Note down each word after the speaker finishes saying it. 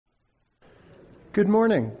Good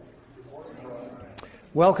morning.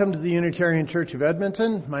 Welcome to the Unitarian Church of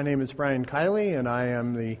Edmonton. My name is Brian Kiely, and I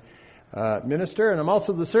am the minister, and I'm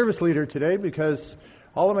also the service leader today because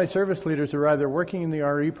all of my service leaders are either working in the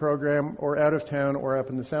RE program or out of town or up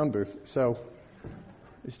in the sound booth, so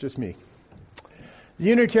it's just me. The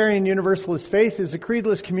Unitarian Universalist faith is a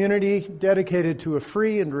creedless community dedicated to a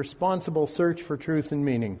free and responsible search for truth and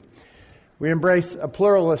meaning. We embrace a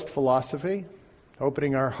pluralist philosophy,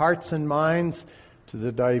 opening our hearts and minds to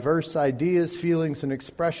the diverse ideas, feelings, and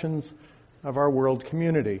expressions of our world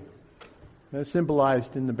community, as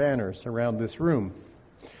symbolized in the banners around this room.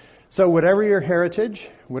 So whatever your heritage,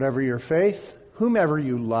 whatever your faith, whomever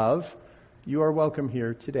you love, you are welcome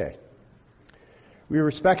here today. We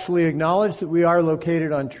respectfully acknowledge that we are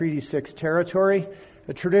located on Treaty 6 territory,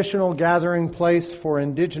 a traditional gathering place for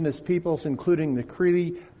indigenous peoples, including the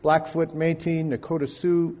Kiely, Blackfoot, Métis, Nakota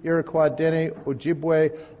Sioux, Iroquois, Dene,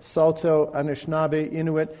 Ojibwe, Saulteaux, Anishinaabe,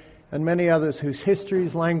 Inuit, and many others whose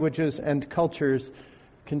histories, languages, and cultures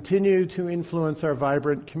continue to influence our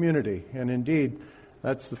vibrant community. And indeed,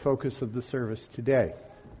 that's the focus of the service today.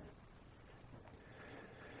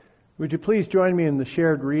 Would you please join me in the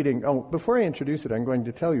shared reading? Oh, before I introduce it, I'm going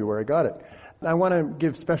to tell you where I got it. I want to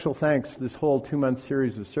give special thanks. This whole 2-month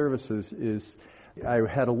series of services I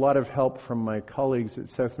had a lot of help from my colleagues at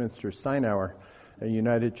Southminster Steinauer, a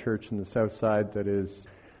United Church in the South Side that is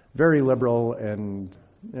very liberal and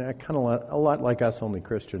kind of a lot like us, only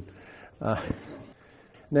Christian.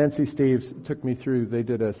 Nancy Steves took me through. They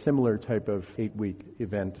did a similar type of 8-week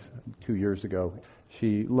event 2 years ago.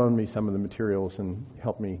 She loaned me some of the materials and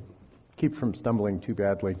helped me keep from stumbling too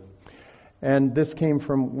badly. And this came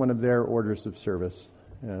from one of their orders of service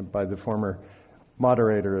by the former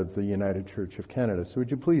moderator of the United Church of Canada. So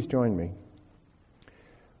would you please join me?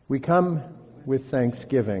 We come with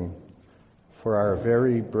thanksgiving for our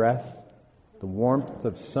very breath, the warmth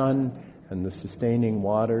of sun and the sustaining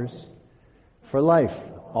waters, for life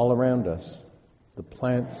all around us, the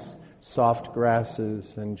plants, soft grasses,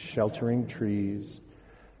 and sheltering trees,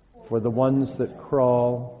 for the ones that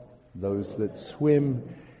crawl, those that swim,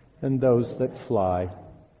 and those that fly,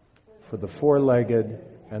 for the four-legged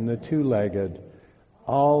and the two-legged,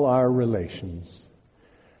 all our relations.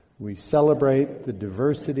 We celebrate the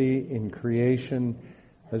diversity in creation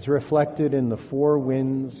as reflected in the four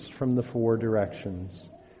winds from the four directions.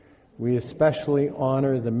 We especially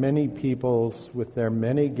honor the many peoples with their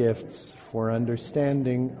many gifts for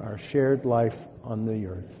understanding our shared life on the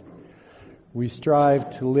earth. We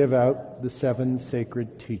strive to live out the 7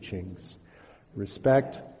 sacred teachings: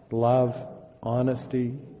 respect, love,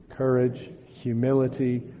 honesty, courage,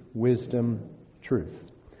 humility, wisdom, truth.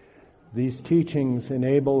 These teachings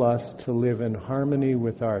enable us to live in harmony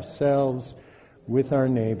with ourselves, with our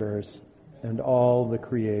neighbors, and all the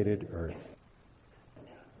created earth.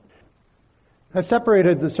 I've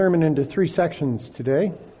separated the sermon into 3 sections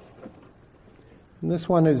today. And this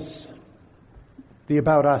one is the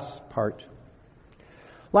About Us part.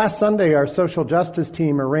 Last Sunday, our social justice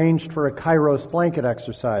team arranged for a Kairos blanket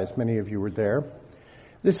exercise. Many of you were there.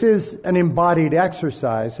 This is an embodied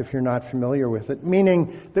exercise, if you're not familiar with it,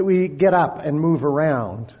 meaning that we get up and move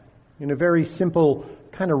around in a very simple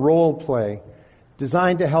kind of role play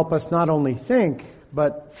designed to help us not only think,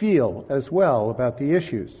 but feel as well about the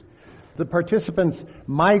issues. The participants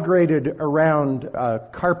migrated around a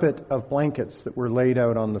carpet of blankets that were laid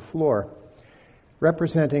out on the floor,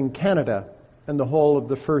 representing Canada and the whole of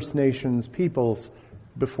the First Nations peoples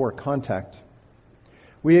before contact.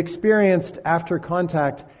 We experienced, after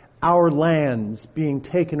contact, our lands being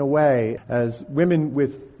taken away as women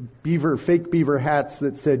with fake beaver hats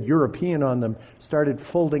that said European on them started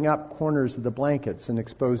folding up corners of the blankets and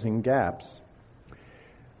exposing gaps.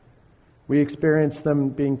 We experienced them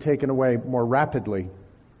being taken away more rapidly.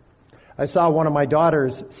 I saw one of my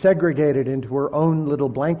daughters segregated into her own little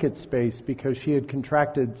blanket space because she had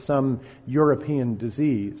contracted some European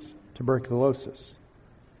disease, tuberculosis.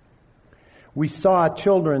 We saw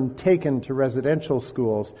children taken to residential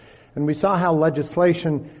schools, and we saw how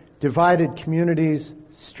legislation divided communities,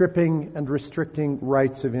 stripping and restricting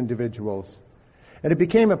rights of individuals. And it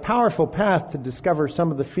became a powerful path to discover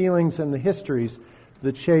some of the feelings and the histories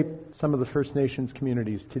that shape some of the First Nations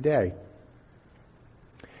communities today.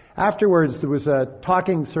 Afterwards, there was a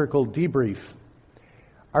talking circle debrief.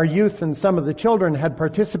 Our youth and some of the children had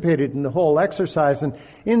participated in the whole exercise, and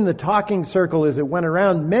in the talking circle as it went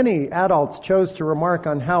around, many adults chose to remark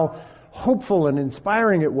on how hopeful and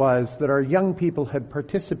inspiring it was that our young people had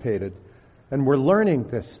participated and were learning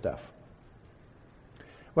this stuff.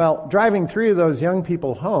 Well, driving 3 of those young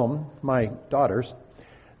people home, my daughters,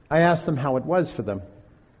 I asked them how it was for them.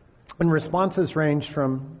 And responses ranged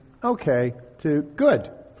from okay to good.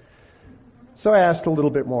 So I asked a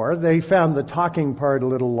little bit more. They found the talking part a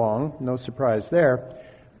little long, no surprise there.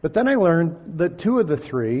 But then I learned that 2 of the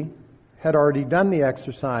 3 had already done the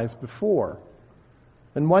exercise before.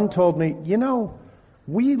 And one told me,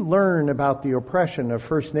 we learn about the oppression of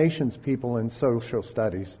First Nations people in social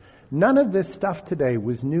studies. None of this stuff today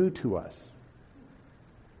was new to us.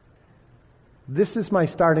 This is my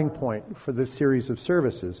starting point for this series of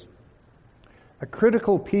services. A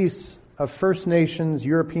critical piece of First Nations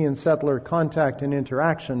European settler contact and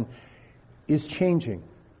interaction is changing.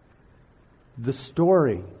 The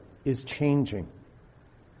story is changing.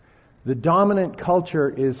 The dominant culture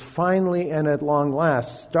is finally and at long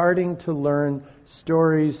last starting to learn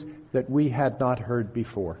stories that we had not heard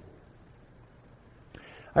before.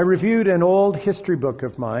 I reviewed an old history book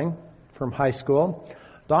of mine from high school,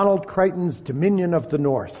 Donald Crichton's Dominion of the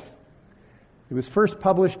North. It was first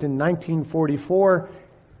published in 1944,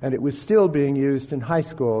 and it was still being used in high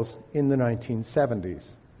schools in the 1970s.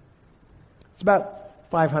 It's about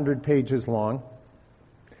 500 pages long.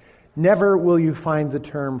 Never will you find the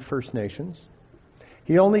term First Nations.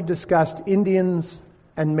 He only discussed Indians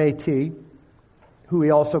and Métis, who he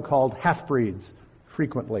also called half-breeds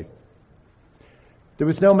frequently. There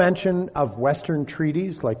was no mention of Western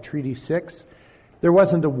treaties like Treaty 6. There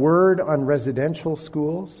wasn't a word on residential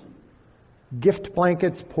schools. Gift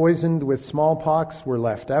blankets poisoned with smallpox were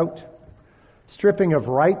left out. Stripping of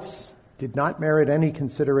rights did not merit any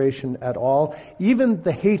consideration at all. Even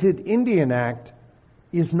the hated Indian Act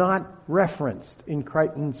is not referenced in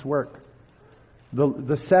Crichton's work.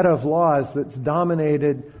 The set of laws that's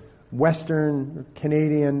dominated Western,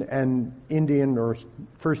 Canadian, and Indian or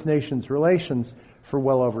First Nations relations for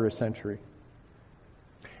well over a century.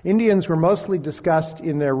 Indians were mostly discussed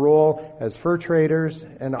in their role as fur traders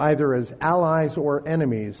and either as allies or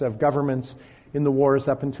enemies of governments in the wars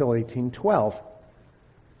up until 1812.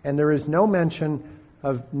 And there is no mention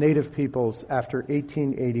of Native peoples after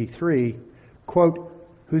 1883, quote,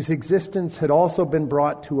 whose existence had also been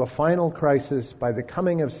brought to a final crisis by the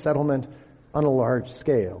coming of settlement on a large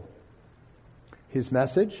scale. His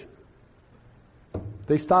message?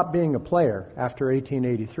 They stopped being a player after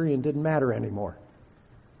 1883 and didn't matter anymore.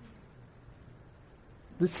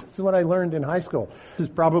 This is what I learned in high school. This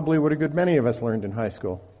is probably what a good many of us learned in high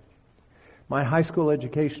school. My high school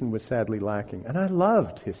education was sadly lacking, and I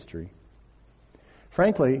loved history.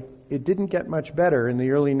 Frankly, it didn't get much better in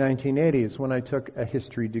the early 1980s when I took a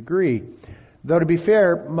history degree. Though to be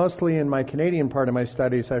fair, mostly in my Canadian part of my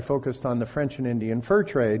studies, I focused on the French and Indian fur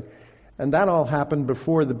trade, and that all happened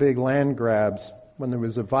before the big land grabs, when there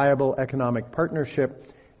was a viable economic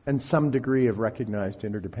partnership and some degree of recognized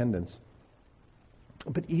interdependence.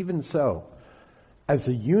 But even so, as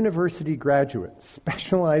a university graduate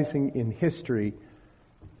specializing in history,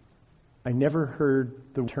 I never heard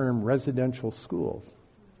the term residential schools.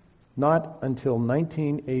 Not until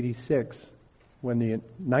 96, when the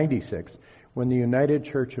United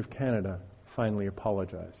Church of Canada finally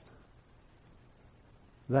apologized.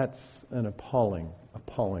 That's an appalling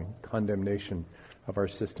condemnation of our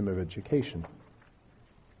system of education.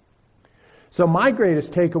 So my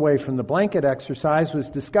greatest takeaway from the blanket exercise was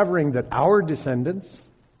discovering that our descendants,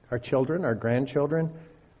 our children, our grandchildren,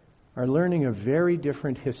 are learning a very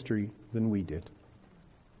different history than we did.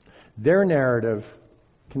 Their narrative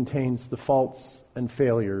contains the faults and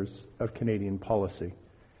failures of Canadian policy.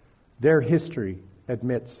 Their history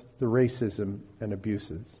admits the racism and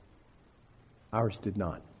abuses. Ours did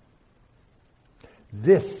not.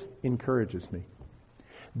 This encourages me.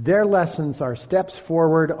 Their lessons are steps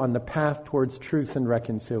forward on the path towards truth and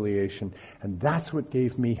reconciliation, and that's what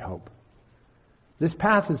gave me hope. This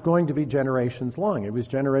path is going to be generations long. It was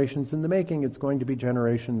generations in the making. It's going to be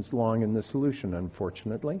generations long in the solution,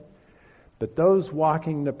 unfortunately. But those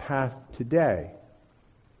walking the path today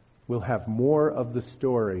will have more of the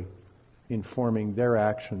story informing their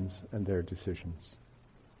actions and their decisions.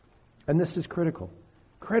 And this is critical.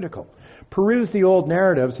 Critical. Peruse the old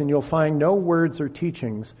narratives and you'll find no words or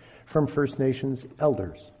teachings from First Nations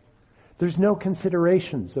elders. There's no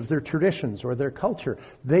considerations of their traditions or their culture.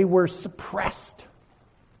 They were suppressed.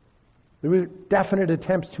 There were definite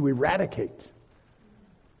attempts to eradicate.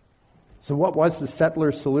 So what was the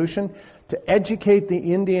settler solution? To educate the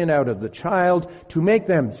Indian out of the child, to make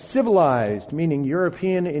them civilized, meaning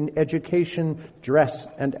European in education, dress,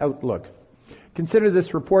 and outlook. Consider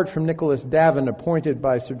this report from Nicholas Davin, appointed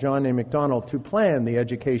by Sir John A. Macdonald to plan the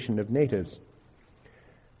education of natives.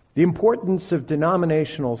 The importance of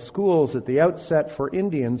denominational schools at the outset for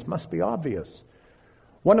Indians must be obvious.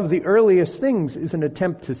 One of the earliest things is an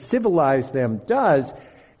attempt to civilize them does,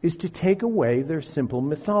 is to take away their simple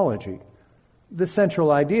mythology, the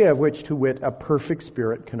central idea of which, to wit, a perfect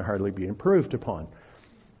spirit can hardly be improved upon.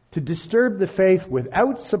 To disturb the faith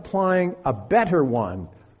without supplying a better one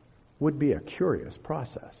would be a curious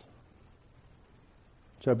process.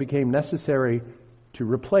 So it became necessary to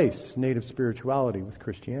replace native spirituality with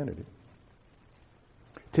Christianity.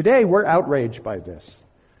 Today we're outraged by this,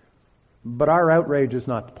 but our outrage is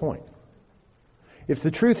not the point. If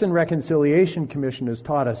the Truth and Reconciliation Commission has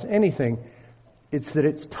taught us anything, it's that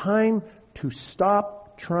it's time to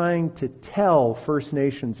stop trying to tell First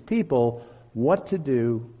Nations people what to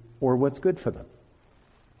do or what's good for them.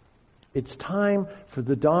 It's time for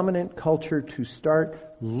the dominant culture to start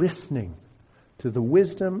listening to the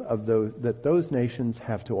wisdom of those nations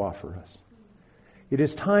have to offer us. It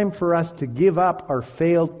is time for us to give up our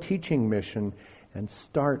failed teaching mission and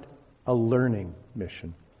start a learning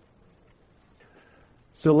mission.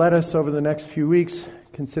 So let us, over the next few weeks,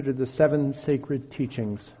 consider the 7 sacred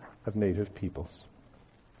teachings of Native peoples.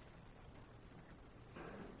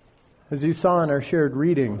 As you saw in our shared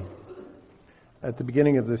reading at the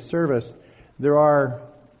beginning of this service, there are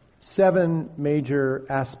 7 major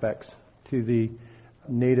aspects to the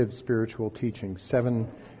Native spiritual teachings, 7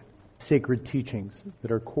 sacred teachings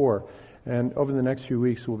that are core. And over the next few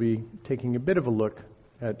weeks, we'll be taking a bit of a look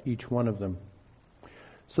at each one of them.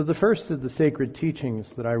 So the first of the sacred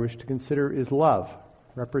teachings that I wish to consider is love,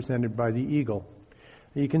 represented by the eagle.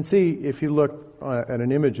 You can see, if you look at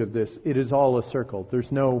an image of this, it is all a circle.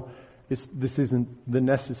 This isn't the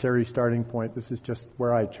necessary starting point. This is just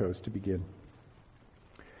where I chose to begin.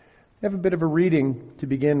 I have a bit of a reading to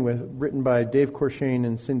begin with, written by Dave Corshane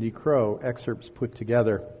and Cindy Crow, excerpts put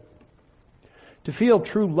together. To feel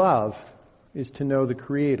true love is to know the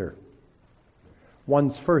Creator.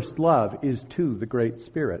 One's first love is to the Great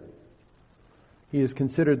Spirit. He is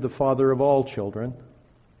considered the father of all children,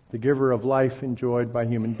 the giver of life enjoyed by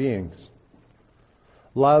human beings.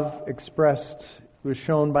 Love expressed was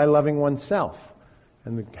shown by loving oneself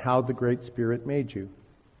and how the Great Spirit made you.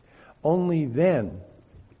 Only then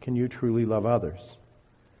can you truly love others.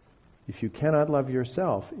 If you cannot love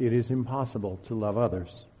yourself, it is impossible to love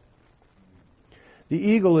others. The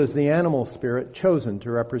eagle is the animal spirit chosen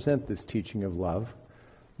to represent this teaching of love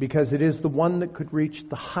because it is the one that could reach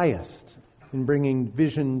the highest in bringing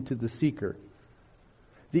vision to the seeker.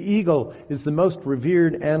 The eagle is the most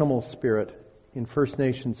revered animal spirit in First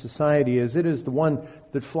Nation society, as it is the one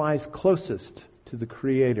that flies closest to the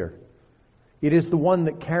Creator. It is the one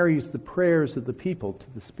that carries the prayers of the people to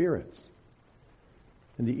the spirits.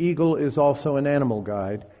 And the eagle is also an animal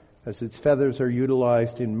guide, as its feathers are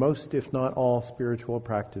utilized in most, if not all, spiritual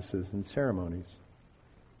practices and ceremonies.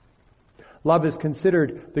 Love is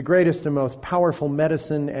considered the greatest and most powerful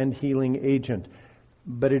medicine and healing agent,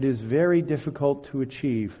 but it is very difficult to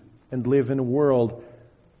achieve and live in a world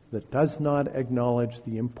that does not acknowledge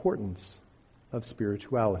the importance of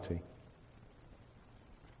spirituality.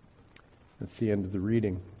 That's the end of the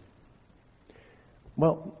reading.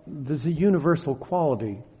 Well, there's a universal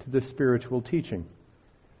quality to this spiritual teaching.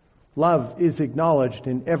 Love is acknowledged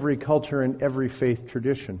in every culture and every faith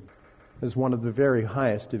tradition as one of the very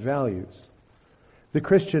highest of values. The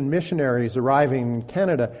Christian missionaries arriving in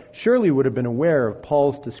Canada surely would have been aware of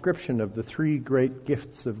Paul's description of the 3 great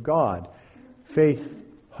gifts of God: faith,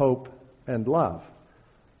 hope, and love.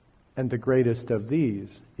 And the greatest of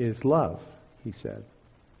these is love, he said.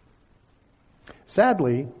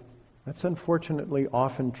 Sadly, that's unfortunately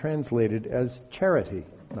often translated as charity,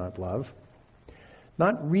 not love.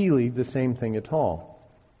 Not really the same thing at all.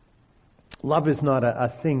 Love is not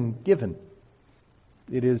a thing given.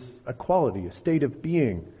 It is a quality, a state of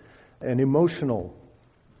being, an emotional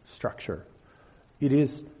structure. It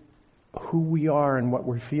is who we are and what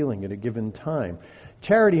we're feeling at a given time.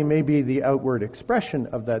 Charity may be the outward expression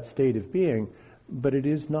of that state of being, but it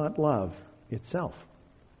is not love itself.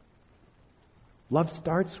 Love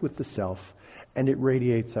starts with the self, and it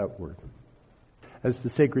radiates outward. As the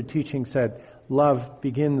sacred teaching said, love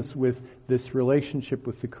begins with this relationship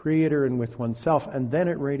with the Creator and with oneself, and then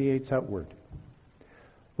it radiates outward.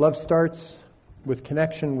 Love starts with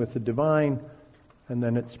connection with the divine, and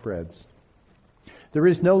then it spreads. There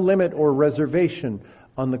is no limit or reservation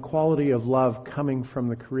on the quality of love coming from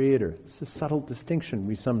the Creator. It's a subtle distinction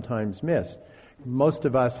we sometimes miss. Most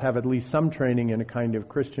of us have at least some training in a kind of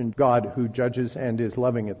Christian God who judges and is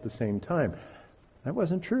loving at the same time. That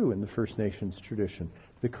wasn't true in the First Nations tradition.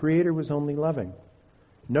 The Creator was only loving.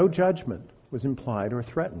 No judgment was implied or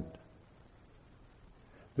threatened.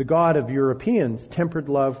 The God of Europeans tempered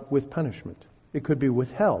love with punishment. It could be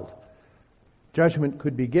withheld. Judgment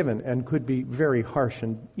could be given and could be very harsh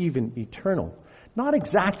and even eternal. not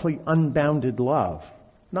exactly unbounded love,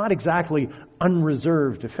 not exactly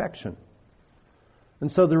unreserved affection.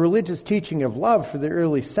 And so the religious teaching of love for the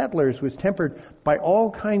early settlers was tempered by all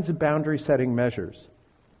kinds of boundary-setting measures.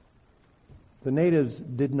 The natives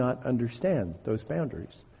did not understand those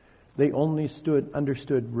boundaries. They only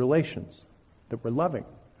understood relations that were loving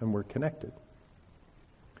and were connected.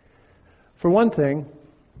 For one thing,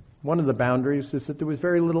 one of the boundaries is that there was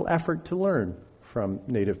very little effort to learn from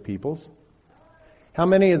native peoples. How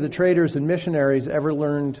many of the traders and missionaries ever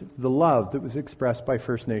learned the love that was expressed by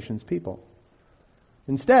First Nations people?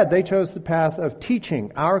 Instead, they chose the path of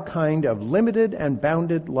teaching our kind of limited and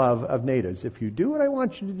bounded love of natives. If you do what I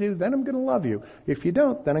want you to do, then I'm going to love you. If you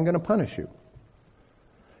don't, then I'm going to punish you.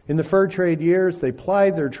 In the fur trade years, they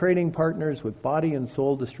plied their trading partners with body and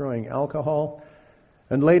soul destroying alcohol.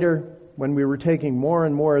 And later, when we were taking more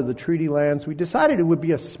and more of the treaty lands, we decided it would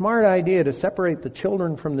be a smart idea to separate the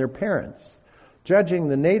children from their parents, judging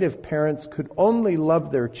the native parents could only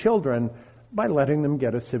love their children by letting them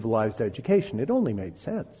get a civilized education. It only made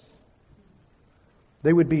sense.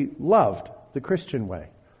 They would be loved the Christian way,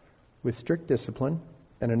 with strict discipline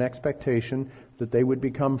and an expectation that they would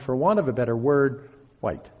become, for want of a better word,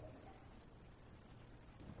 white.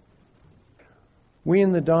 We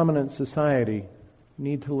in the dominant society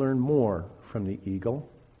need to learn more from the eagle.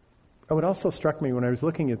 Oh, it also struck me when I was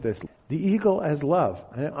looking at this, the eagle as love.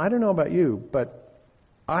 I don't know about you, but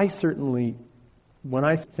I certainly, when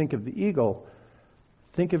I think of the eagle,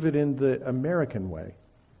 think of it in the American way,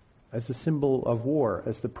 as a symbol of war,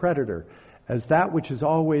 as the predator, as that which is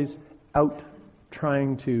always out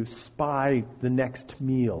trying to spy the next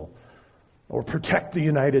meal, or protect the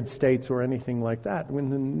United States or anything like that. When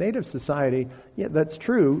the native society, yeah, that's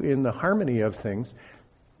true in the harmony of things,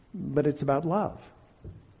 but it's about love.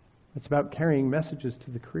 It's about carrying messages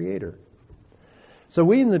to the Creator. So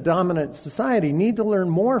we in the dominant society need to learn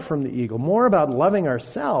more from the eagle, more about loving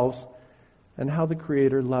ourselves and how the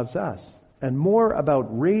Creator loves us, and more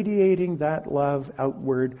about radiating that love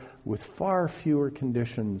outward with far fewer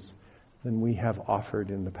conditions than we have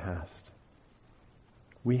offered in the past.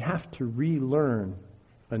 We have to relearn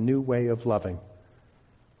a new way of loving.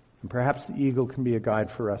 And perhaps the eagle can be a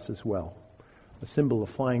guide for us as well, a symbol of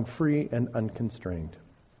flying free and unconstrained.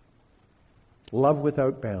 Love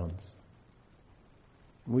without bounds.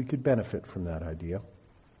 We could benefit from that idea.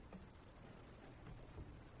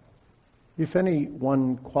 If any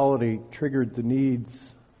one quality triggered the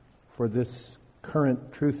needs for this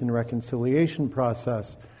current truth and reconciliation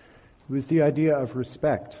process, it was the idea of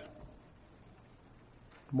respect.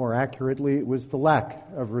 More accurately, it was the lack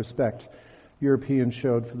of respect Europeans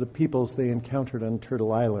showed for the peoples they encountered on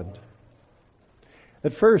Turtle Island.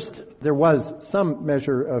 At first, there was some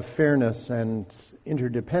measure of fairness and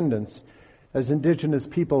interdependence as indigenous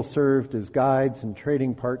people served as guides and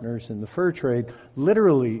trading partners in the fur trade,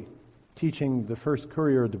 literally teaching the first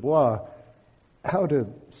coureur de bois how to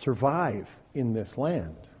survive in this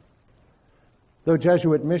land. Though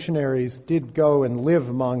Jesuit missionaries did go and live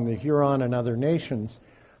among the Huron and other nations,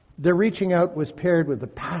 their reaching out was paired with a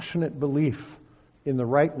passionate belief in the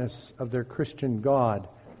rightness of their Christian God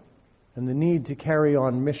and the need to carry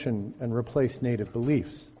on mission and replace native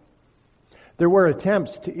beliefs. There were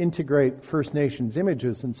attempts to integrate First Nations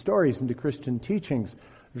images and stories into Christian teachings.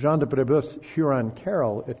 Jean de Brébeuf's Huron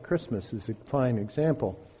Carol at Christmas is a fine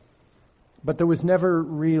example. But there was never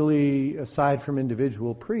really, aside from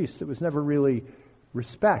individual priests, there was never really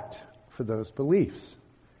respect for those beliefs.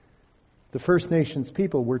 The First Nations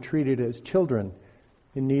people were treated as children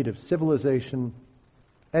in need of civilization,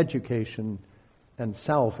 education, and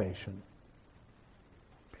salvation.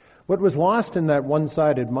 What was lost in that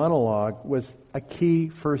one-sided monologue was a key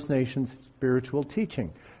First Nations spiritual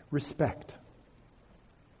teaching: respect.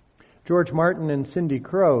 George Martin and Cindy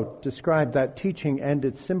Crowe described that teaching and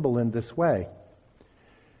its symbol in this way.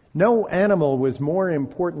 No animal was more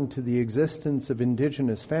important to the existence of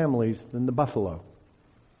indigenous families than the buffalo.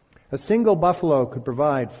 A single buffalo could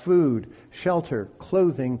provide food, shelter,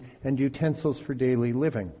 clothing, and utensils for daily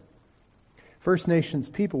living. First Nations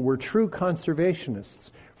people were true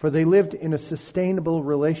conservationists, for they lived in a sustainable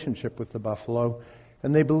relationship with the buffalo,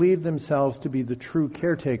 and they believed themselves to be the true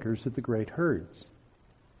caretakers of the great herds.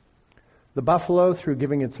 The buffalo, through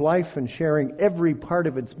giving its life and sharing every part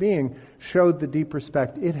of its being, showed the deep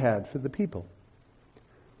respect it had for the people.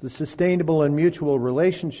 The sustainable and mutual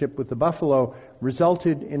relationship with the buffalo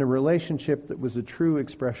resulted in a relationship that was a true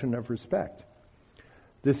expression of respect.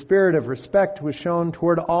 The spirit of respect was shown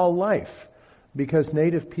toward all life because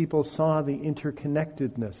Native people saw the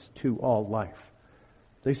interconnectedness to all life.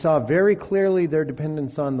 They saw very clearly their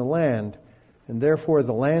dependence on the land, and therefore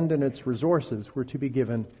the land and its resources were to be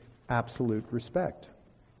given absolute respect.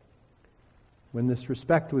 When this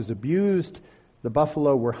respect was abused, the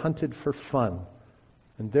buffalo were hunted for fun,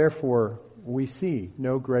 and therefore we see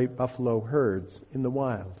no great buffalo herds in the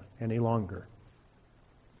wild any longer.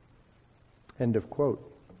 End of quote.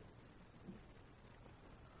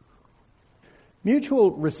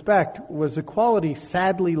 Mutual respect was a quality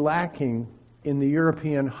sadly lacking in the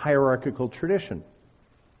European hierarchical tradition.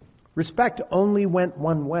 Respect only went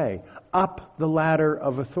one way, up the ladder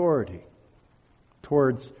of authority,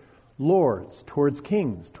 towards lords, towards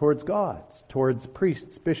kings, towards gods, towards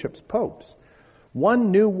priests, bishops, popes.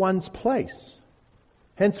 One knew one's place.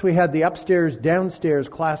 Hence we had the upstairs, downstairs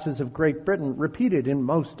classes of Great Britain repeated in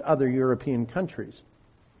most other European countries.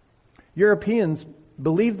 Europeans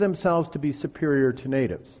believed themselves to be superior to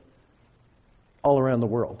natives all around the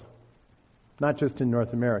world, not just in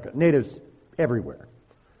North America. Natives everywhere.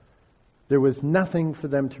 There was nothing for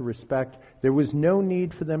them to respect. There was no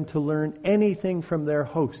need for them to learn anything from their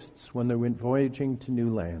hosts when they went voyaging to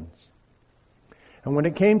new lands. And when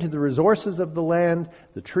it came to the resources of the land,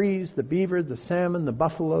 the trees, the beaver, the salmon, the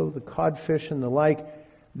buffalo, the codfish, and the like,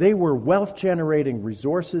 they were wealth-generating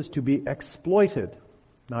resources to be exploited,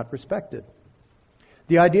 not respected.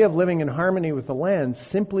 The idea of living in harmony with the land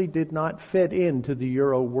simply did not fit into the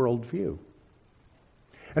Euro worldview.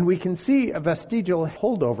 And we can see a vestigial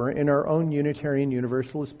holdover in our own Unitarian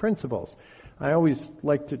Universalist principles. I always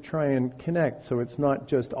like to try and connect so it's not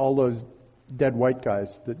just all those dead white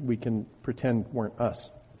guys that we can pretend weren't us.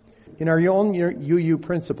 In our own UU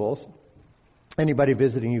principles, anybody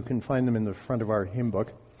visiting, you can find them in the front of our hymn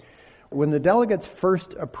book. When the delegates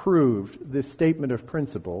first approved this statement of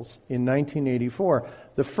principles in 1984,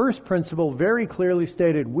 the first principle very clearly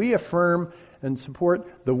stated, we affirm and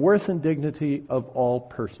support the worth and dignity of all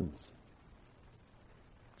persons.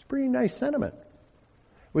 It's a pretty nice sentiment.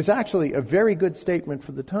 It was actually a very good statement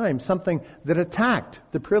for the time, something that attacked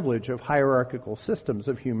the privilege of hierarchical systems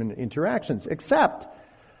of human interactions, except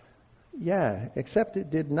it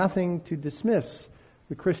did nothing to dismiss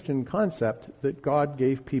the Christian concept that God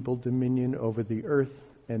gave people dominion over the earth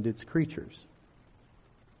and its creatures.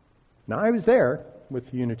 Now, I was there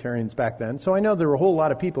with the Unitarians back then, so I know there were a whole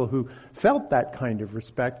lot of people who felt that kind of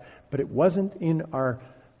respect, but it wasn't in our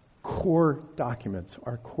core documents,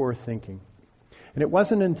 our core thinking. And it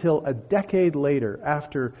wasn't until a decade later,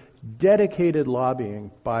 after dedicated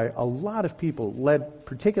lobbying by a lot of people, led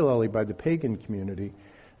particularly by the pagan community,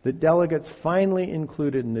 that delegates finally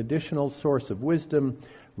included an additional source of wisdom,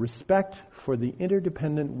 respect for the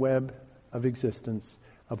interdependent web of existence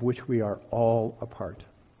of which we are all a part.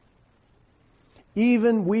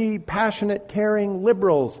 Even we passionate, caring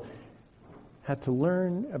liberals had to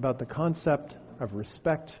learn about the concept of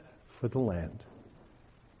respect for the land.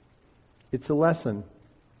 It's a lesson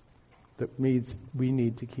that we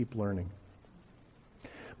need to keep learning.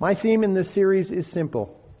 My theme in this series is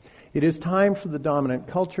simple. It is time for the dominant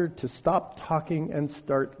culture to stop talking and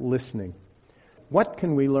start listening. What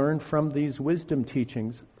can we learn from these wisdom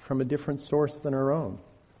teachings from a different source than our own?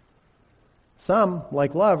 Some,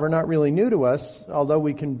 like love, are not really new to us, although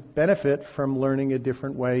we can benefit from learning a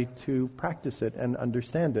different way to practice it and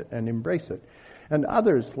understand it and embrace it. And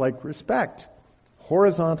others, like respect,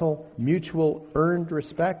 horizontal, mutual, earned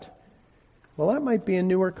respect, well, that might be a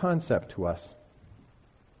newer concept to us.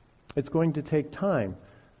 It's going to take time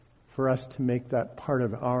for us to make that part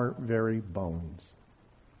of our very bones.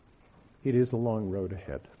 It is a long road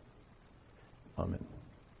ahead. Amen.